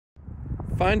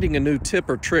Finding a new tip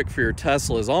or trick for your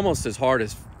Tesla is almost as hard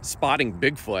as spotting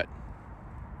Bigfoot.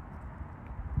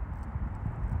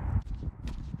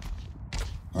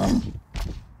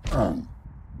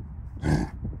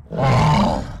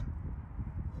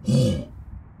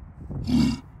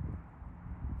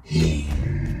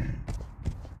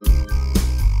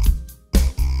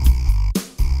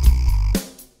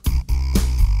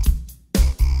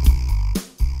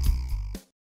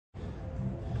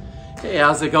 Hey,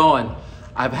 how's it going?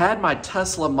 I've had my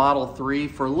Tesla Model 3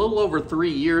 for a little over 3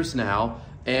 years now,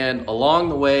 and along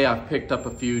the way I've picked up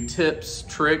a few tips,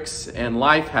 tricks, and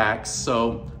life hacks,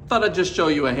 so thought I'd just show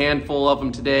you a handful of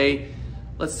them today.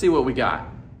 Let's see what we got.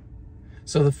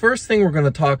 So the first thing we're going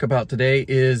to talk about today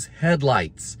is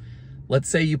headlights. Let's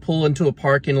say you pull into a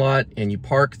parking lot and you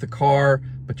park the car,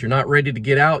 but you're not ready to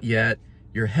get out yet.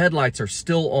 Your headlights are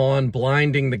still on,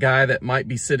 blinding the guy that might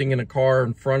be sitting in a car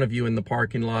in front of you in the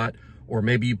parking lot. Or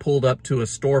maybe you pulled up to a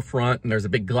storefront and there's a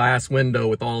big glass window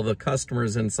with all the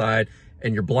customers inside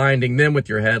and you're blinding them with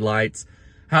your headlights.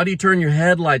 How do you turn your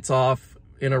headlights off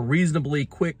in a reasonably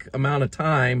quick amount of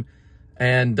time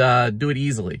and do it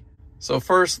easily? So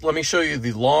first, let me show you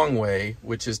the long way,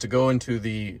 which is to go into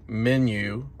the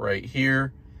menu right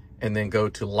here and then go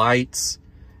to lights.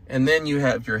 And then you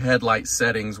have your headlight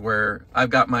settings where I've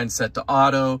got mine set to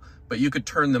auto, but you could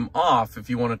turn them off if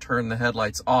you want to turn the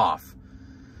headlights off.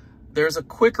 There's a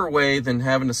quicker way than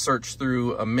having to search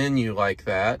through a menu like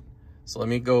that. So let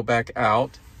me go back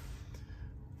out.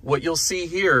 What you'll see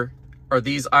here are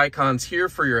these icons here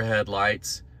for your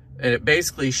headlights. And it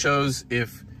basically shows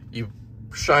if you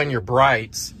shine your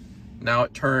brights, now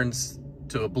it turns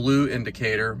to a blue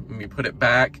indicator. When you put it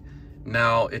back,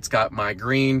 now it's got my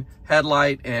green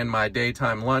headlight and my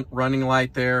daytime running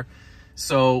light there.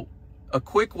 So a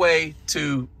quick way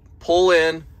to pull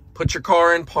in, put your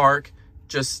car in park,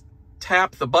 just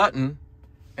tap the button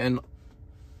and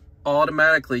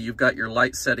automatically you've got your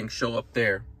light settings show up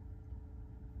there.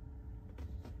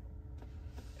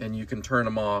 And you can turn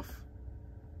them off.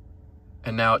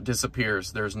 And now it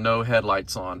disappears. There's no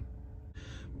headlights on.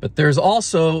 But there's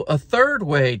also a third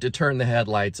way to turn the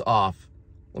headlights off.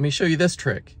 Let me show you this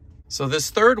trick. So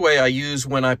this third way I use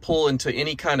when I pull into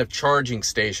any kind of charging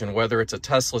station, whether it's a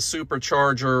Tesla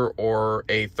supercharger or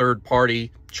a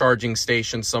third-party charging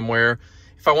station somewhere.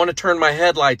 If I want to turn my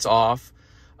headlights off,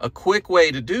 a quick way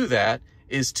to do that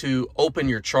is to open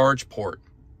your charge port.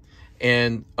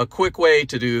 And a quick way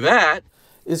to do that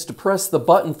is to press the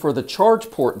button for the charge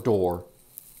port door.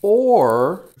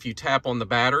 Or if you tap on the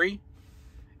battery,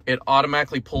 it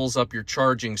automatically pulls up your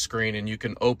charging screen and you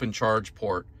can open charge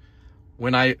port.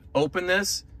 When I open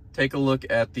this, take a look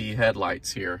at the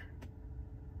headlights here.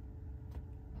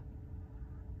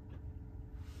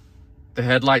 The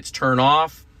headlights turn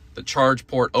off. The charge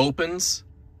port opens.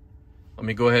 Let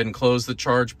me go ahead and close the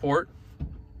charge port.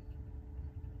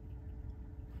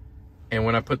 And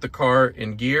when I put the car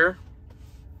in gear,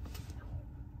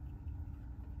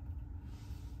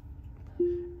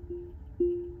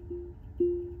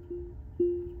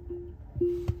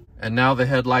 and now the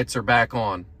headlights are back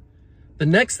on. The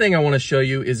next thing I want to show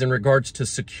you is in regards to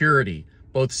security,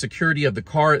 both security of the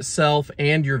car itself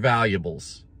and your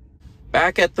valuables.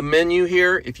 Back at the menu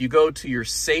here, if you go to your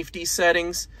safety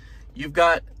settings, you've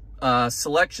got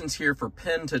selections here for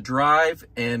pin to drive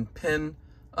and pin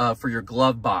for your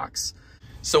glove box.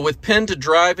 So with pin to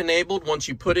drive enabled, once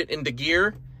you put it into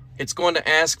gear, it's going to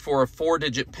ask for a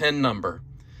 4-digit pin number.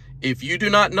 If you do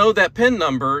not know that pin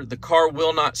number, the car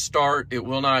will not start, it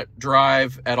will not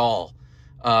drive at all.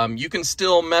 You can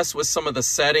still mess with some of the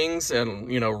settings and,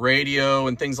 radio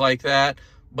and things like that,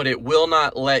 but it will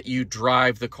not let you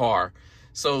drive the car.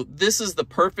 So this is the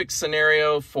perfect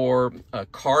scenario for a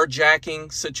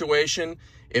carjacking situation.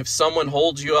 If someone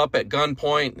holds you up at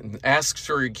gunpoint and asks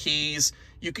for your keys,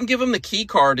 you can give them the key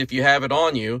card if you have it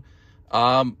on you.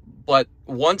 But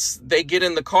once they get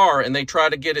in the car and they try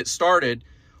to get it started,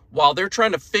 while they're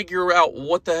trying to figure out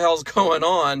what the hell's going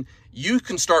on, you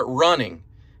can start running.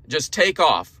 Just take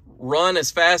off, run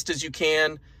as fast as you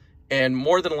can, and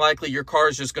more than likely your car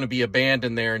is just going to be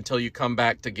abandoned there until you come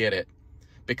back to get it.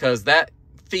 Because that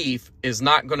thief is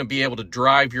not going to be able to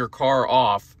drive your car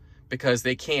off because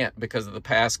they can't because of the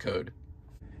passcode.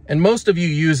 And most of you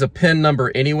use a PIN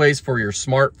number anyways for your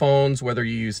smartphones, whether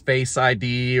you use Face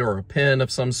ID or a PIN of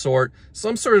some sort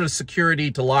of security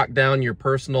to lock down your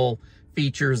personal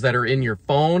features that are in your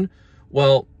phone.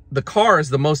 Well, the car is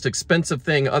the most expensive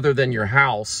thing other than your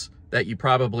house that you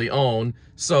probably own.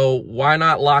 So why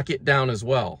not lock it down as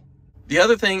well? The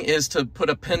other thing is to put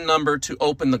a PIN number to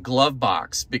open the glove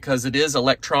box, because it is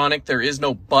electronic. There is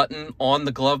no button on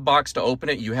the glove box to open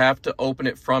it. You have to open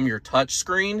it from your touch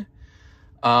screen.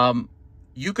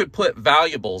 You could put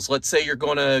valuables. Let's say you're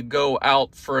going to go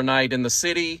out for a night in the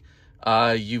city.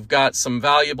 You've got some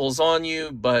valuables on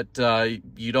you, but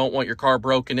you don't want your car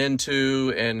broken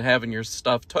into and having your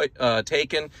stuff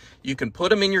taken. You can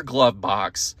put them in your glove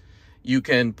box. You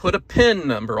can put a PIN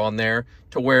number on there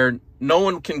to where no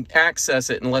one can access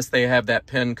it unless they have that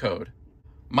PIN code.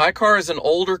 My car is an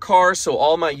older car, so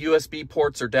all my USB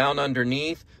ports are down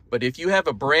underneath. But if you have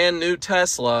a brand new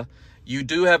Tesla, you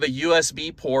do have a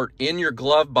USB port in your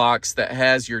glove box that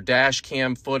has your dash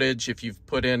cam footage. If you've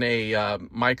put in a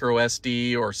micro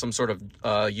SD or some sort of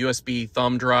USB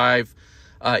thumb drive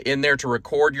in there to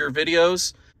record your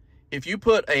videos. If you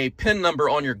put a PIN number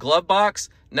on your glove box,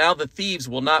 now the thieves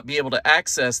will not be able to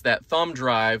access that thumb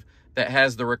drive that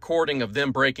has the recording of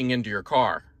them breaking into your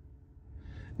car.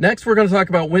 Next, we're going to talk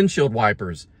about windshield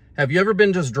wipers. Have you ever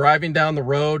been just driving down the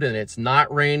road and it's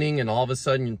not raining and all of a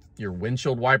sudden your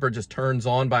windshield wiper just turns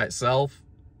on by itself?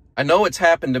 I know it's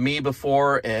happened to me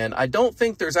before, and I don't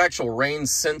think there's actual rain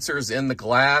sensors in the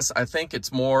glass. I think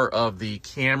it's more of the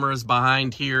cameras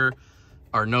behind here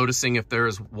are noticing if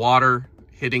there's water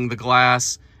hitting the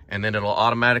glass, and then it'll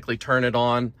automatically turn it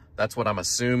on. That's what I'm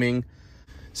assuming.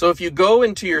 So if you go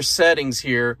into your settings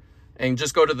here and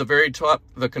just go to the very top,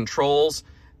 the controls,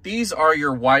 these are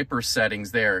your wiper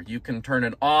settings there. You can turn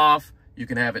it off, you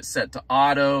can have it set to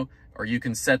auto, or you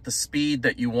can set the speed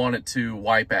that you want it to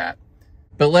wipe at.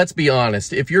 But let's be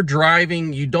honest, if you're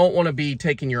driving, you don't want to be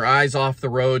taking your eyes off the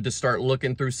road to start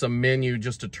looking through some menu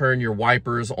just to turn your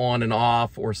wipers on and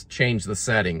off or change the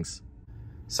settings.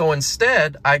 So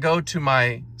instead, I go to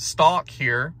my stock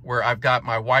here where I've got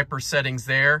my wiper settings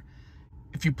there.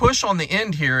 If you push on the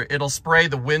end here, it'll spray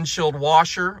the windshield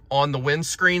washer on the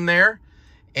windscreen there.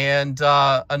 And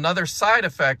another side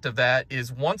effect of that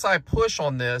is once I push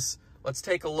on this, let's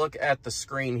take a look at the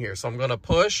screen here. So I'm going to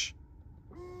push.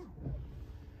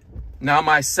 Now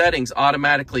my settings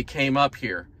automatically came up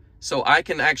here. So I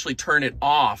can actually turn it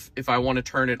off if I want to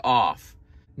turn it off.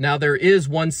 Now there is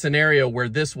one scenario where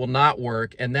this will not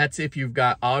work, and that's if you've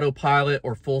got autopilot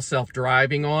or full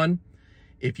self-driving on.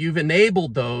 If you've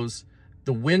enabled those,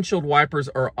 the windshield wipers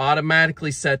are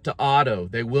automatically set to auto.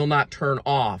 They will not turn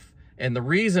off. And the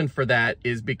reason for that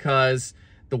is because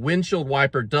the windshield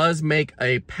wiper does make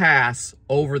a pass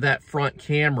over that front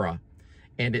camera.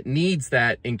 And it needs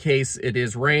that in case it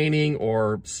is raining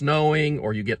or snowing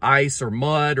or you get ice or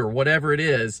mud or whatever it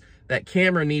is. That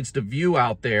camera needs to view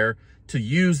out there to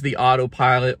use the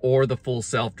autopilot or the full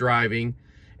self-driving.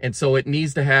 And so it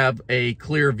needs to have a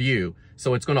clear view.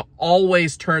 So it's going to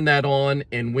always turn that on.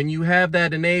 And when you have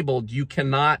that enabled, you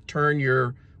cannot turn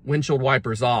your windshield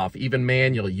wipers off, even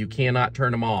manually. You cannot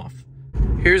turn them off.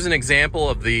 Here's an example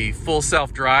of the full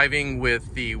self-driving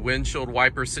with the windshield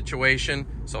wiper situation.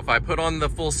 So if I put on the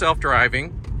full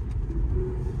self-driving,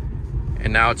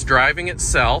 and now it's driving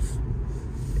itself.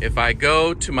 If I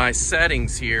go to my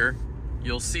settings here,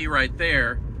 you'll see right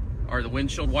there are the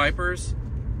windshield wipers.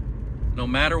 No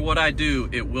matter what I do,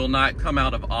 it will not come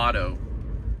out of auto.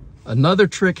 Another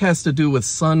trick has to do with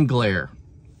sun glare.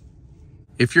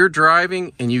 If you're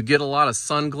driving and you get a lot of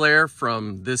sun glare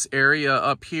from this area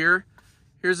up here,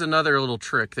 here's another little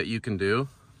trick that you can do.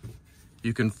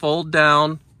 You can fold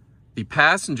down the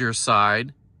passenger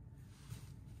side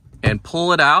and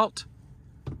pull it out.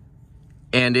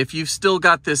 And if you've still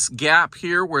got this gap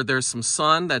here where there's some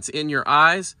sun that's in your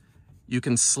eyes, you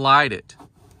can slide it.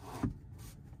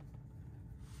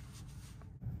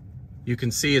 You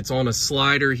can see it's on a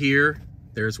slider here.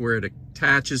 There's where it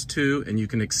attaches to, and you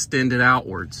can extend it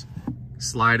outwards.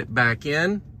 Slide it back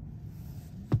in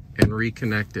and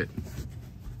reconnect it.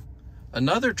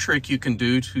 Another trick you can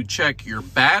do to check your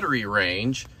battery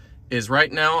range is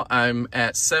right now I'm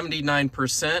at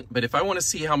 79%, but if I want to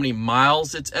see how many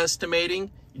miles it's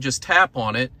estimating, you just tap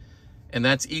on it, and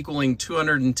that's equaling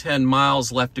 210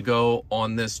 miles left to go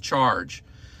on this charge.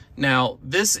 Now,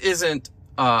 this isn't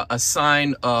a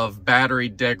sign of battery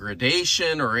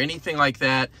degradation or anything like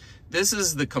that. This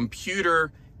is the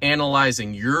computer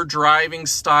analyzing your driving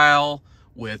style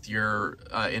with your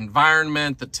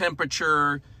environment, the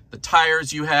temperature, the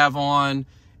tires you have on.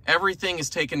 Everything is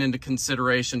taken into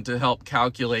consideration to help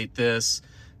calculate this.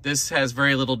 This has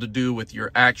very little to do with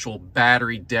your actual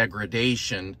battery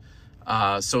degradation.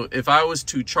 So if I was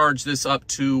to charge this up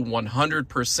to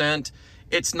 100%,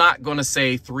 it's not going to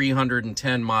say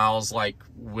 310 miles like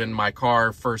when my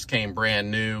car first came brand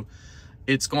new.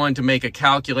 It's going to make a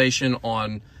calculation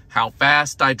on how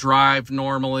fast I drive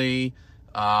normally,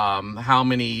 how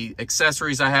many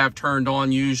accessories I have turned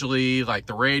on usually, like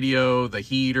the radio, the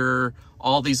heater,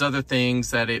 all these other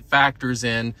things that it factors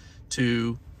in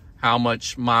to how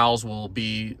much miles will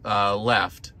be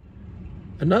left.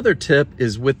 Another tip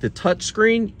is with the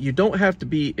touchscreen, you don't have to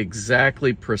be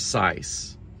exactly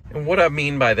precise. And what I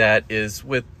mean by that is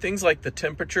with things like the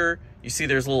temperature, you see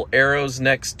there's little arrows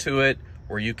next to it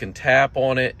where you can tap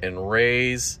on it and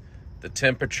raise the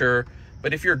temperature.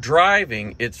 But if you're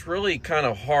driving, it's really kind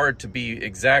of hard to be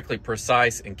exactly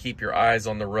precise and keep your eyes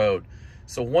on the road.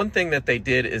 So one thing that they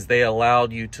did is they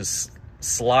allowed you to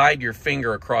slide your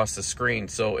finger across the screen.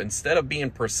 So instead of being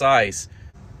precise,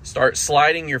 start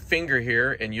sliding your finger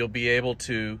here and you'll be able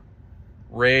to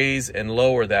raise and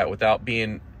lower that without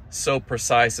being so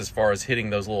precise as far as hitting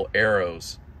those little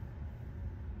arrows.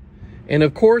 And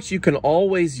of course, you can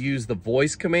always use the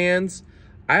voice commands.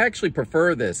 I actually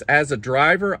prefer this. As a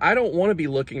driver, I don't want to be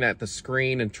looking at the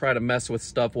screen and try to mess with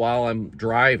stuff while I'm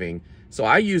driving. So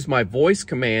I use my voice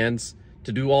commands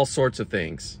to do all sorts of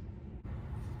things.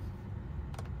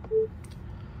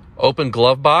 Open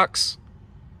glove box.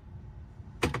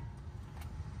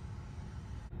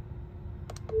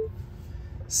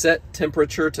 Set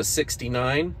temperature to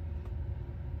 69.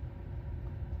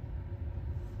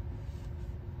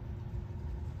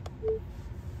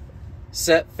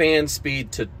 Set fan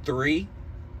speed to 3.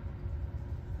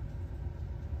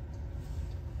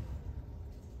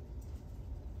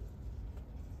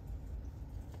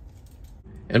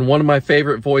 And one of my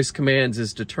favorite voice commands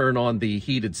is to turn on the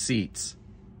heated seats.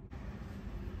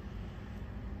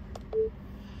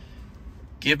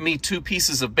 Give me 2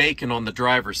 pieces of bacon on the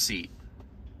driver's seat.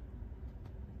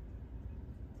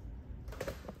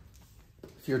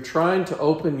 If you're trying to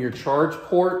open your charge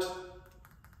port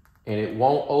and it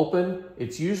won't open,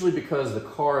 it's usually because the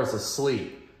car is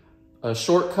asleep. A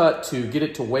shortcut to get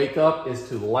it to wake up is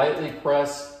to lightly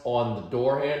press on the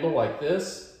door handle like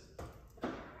this.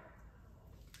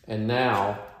 And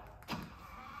now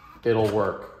it'll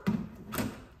work.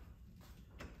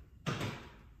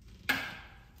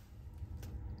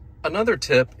 Another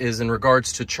tip is in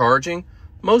regards to charging.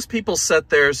 Most people set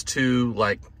theirs to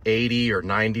like 80 or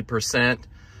 90%.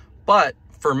 But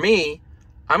for me,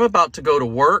 I'm about to go to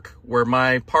work where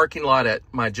my parking lot at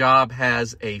my job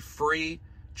has a free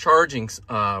charging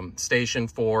station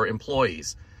for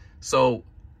employees. So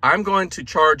I'm going to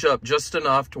charge up just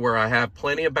enough to where I have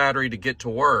plenty of battery to get to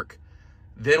work.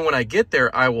 Then when I get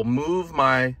there, I will move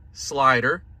my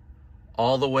slider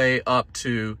all the way up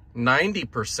to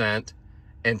 90%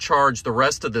 and charge the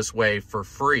rest of this way for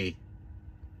free.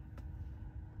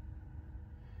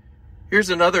 Here's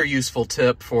another useful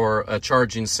tip for a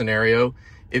charging scenario.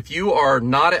 If you are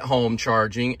not at home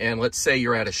charging, and let's say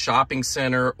you're at a shopping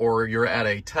center or you're at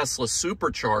a Tesla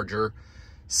supercharger,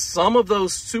 some of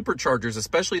those superchargers,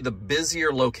 especially the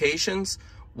busier locations,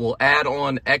 will add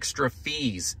on extra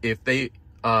fees if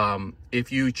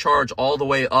you charge all the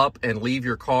way up and leave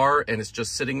your car and it's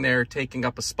just sitting there taking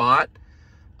up a spot,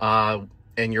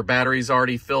 and your battery's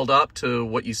already filled up to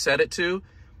what you set it to.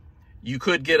 You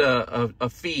could get a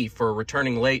fee for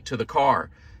returning late to the car.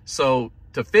 So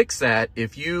to fix that,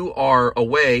 if you are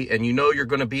away and you know you're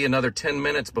going to be another 10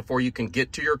 minutes before you can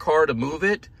get to your car to move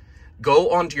it, go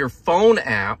onto your phone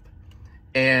app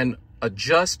and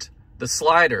adjust the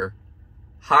slider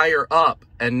higher up.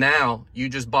 And now you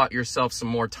just bought yourself some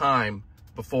more time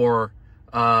before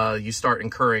you start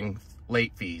incurring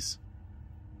late fees.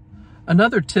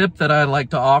 Another tip that I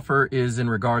like to offer is in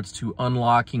regards to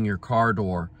unlocking your car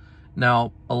door.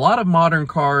 Now, a lot of modern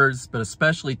cars, but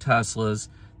especially Teslas,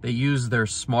 they use their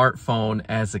smartphone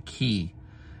as a key.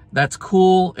 That's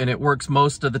cool and it works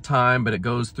most of the time, but it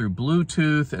goes through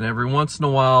Bluetooth, and every once in a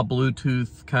while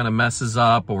Bluetooth kind of messes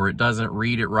up or it doesn't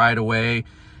read it right away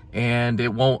and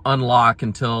it won't unlock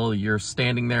until you're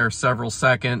standing there several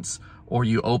seconds, or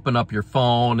you open up your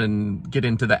phone and get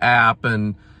into the app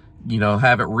and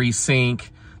have it resync.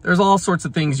 There's all sorts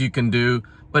of things you can do,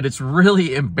 but it's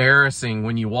really embarrassing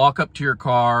when you walk up to your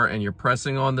car and you're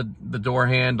pressing on the door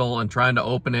handle and trying to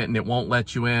open it and it won't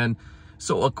let you in.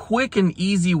 So a quick and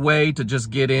easy way to just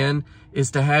get in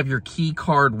is to have your key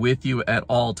card with you at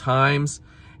all times.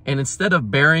 And instead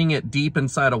of burying it deep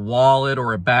inside a wallet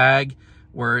or a bag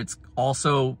where it's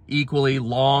also equally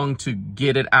long to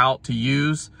get it out to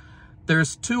use,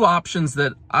 there's 2 options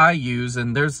that I use,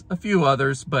 and there's a few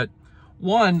others, but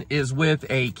one is with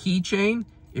a keychain.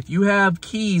 If you have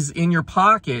keys in your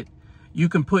pocket, you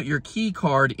can put your key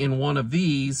card in one of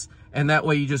these, and that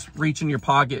way you just reach in your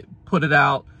pocket, put it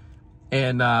out,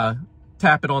 and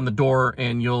tap it on the door,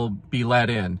 and you'll be let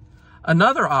in.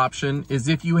 Another option is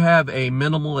if you have a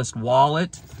minimalist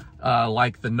wallet.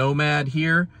 like the Nomad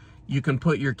here, you can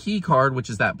put your key card, which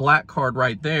is that black card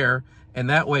right there, and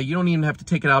that way you don't even have to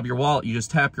take it out of your wallet. You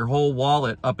just tap your whole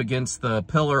wallet up against the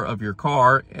pillar of your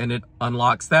car and it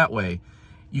unlocks that way.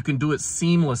 You can do it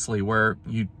seamlessly where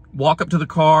you walk up to the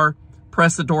car,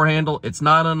 press the door handle, it's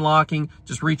not unlocking,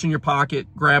 just reach in your pocket,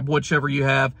 grab whichever you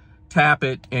have, tap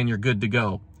it, and you're good to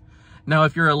go. Now,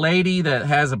 if you're a lady that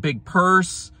has a big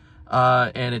purse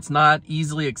and it's not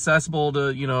easily accessible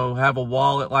to, you know, have a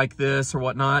wallet like this or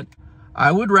whatnot,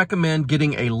 I would recommend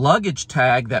getting a luggage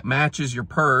tag that matches your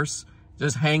purse,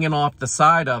 just hanging off the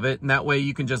side of it, and that way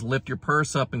you can just lift your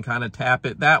purse up and kind of tap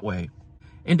it that way.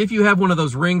 And if you have one of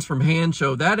those rings from Hand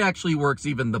Show, that actually works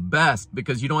even the best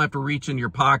because you don't have to reach in your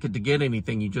pocket to get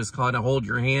anything. You just kind of hold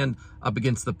your hand up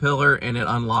against the pillar and it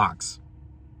unlocks.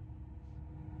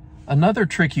 Another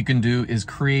trick you can do is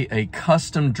create a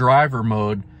custom driver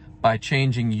mode by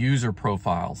changing user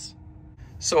profiles.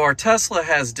 So our Tesla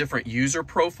has different user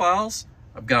profiles.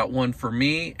 I've got one for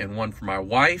me and one for my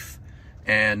wife.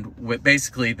 And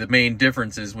basically the main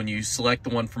difference is when you select the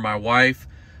one for my wife,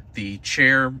 the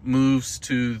chair moves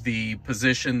to the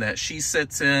position that she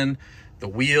sits in, the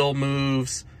wheel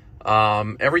moves,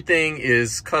 everything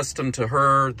is custom to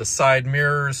her. The side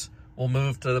mirrors will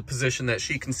move to the position that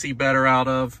she can see better out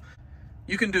of.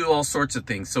 You can do all sorts of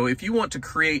things. So if you want to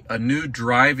create a new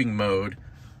driving mode,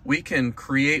 we can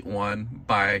create one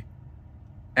by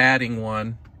adding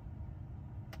one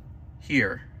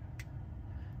here.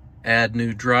 Add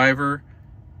new driver,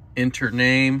 enter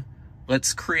name.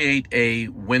 Let's create a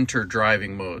winter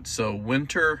driving mode. So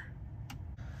winter,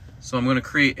 so I'm going to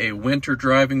create a winter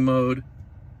driving mode.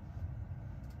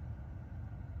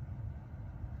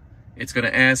 It's going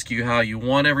to ask you how you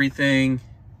want everything.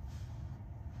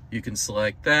 You can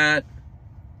select that,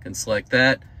 can select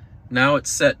that. Now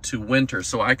it's set to winter.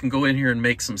 So I can go in here and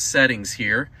make some settings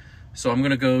here. So I'm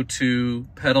going to go to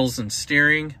pedals and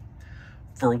steering.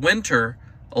 For winter,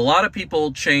 a lot of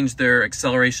people change their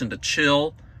acceleration to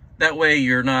chill. That way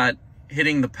you're not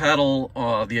hitting the pedal,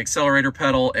 the accelerator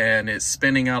pedal, and it's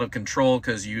spinning out of control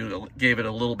because you gave it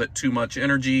a little bit too much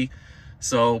energy.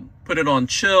 So put it on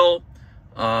chill.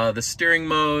 The steering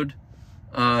mode,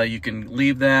 you can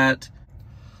leave that.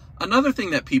 Another thing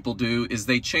that people do is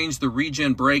they change the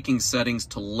regen braking settings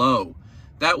to low.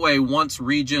 That way, once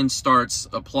regen starts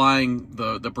applying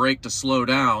the brake to slow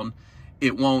down,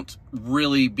 it won't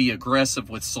really be aggressive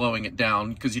with slowing it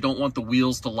down because you don't want the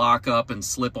wheels to lock up and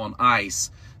slip on ice.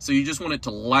 So you just want it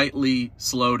to lightly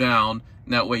slow down,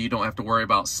 and that way you don't have to worry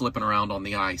about slipping around on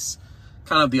the ice.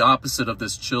 Kind of the opposite of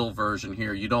this chill version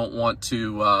here. You don't want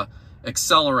to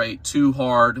accelerate too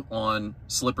hard on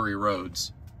slippery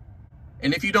roads.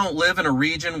 And if you don't live in a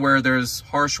region where there's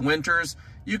harsh winters,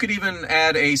 you could even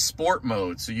add a sport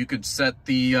mode. So you could set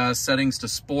the settings to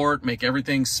sport, make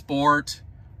everything sport,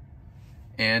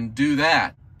 and do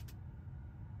that.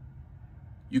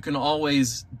 You can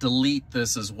always delete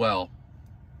this as well.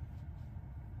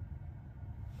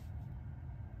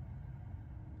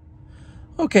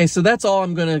 Okay, so that's all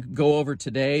I'm going to go over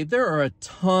today. There are a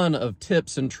ton of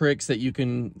tips and tricks that you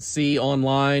can see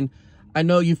online. I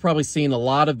know you've probably seen a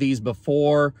lot of these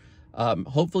before.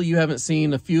 Hopefully you haven't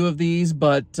seen a few of these,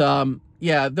 but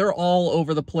yeah, they're all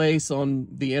over the place on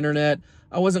the internet.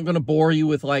 I wasn't going to bore you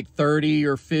with like 30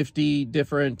 or 50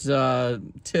 different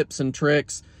tips and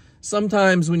tricks.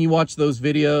 Sometimes when you watch those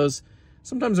videos,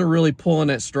 sometimes they're really pulling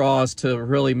at straws to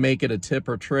really make it a tip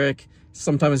or trick.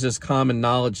 Sometimes it's just common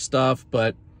knowledge stuff,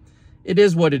 but it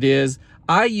is what it is.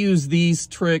 I use these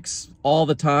tricks all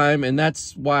the time, and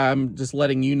that's why I'm just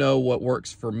letting you know what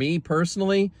works for me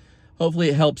personally. Hopefully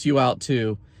it helps you out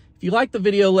too. If you like the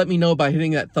video, let me know by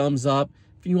hitting that thumbs up.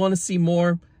 If you want to see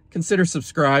more, consider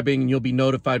subscribing and you'll be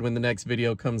notified when the next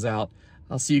video comes out.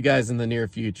 I'll see you guys in the near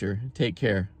future. Take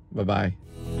care. Bye-bye.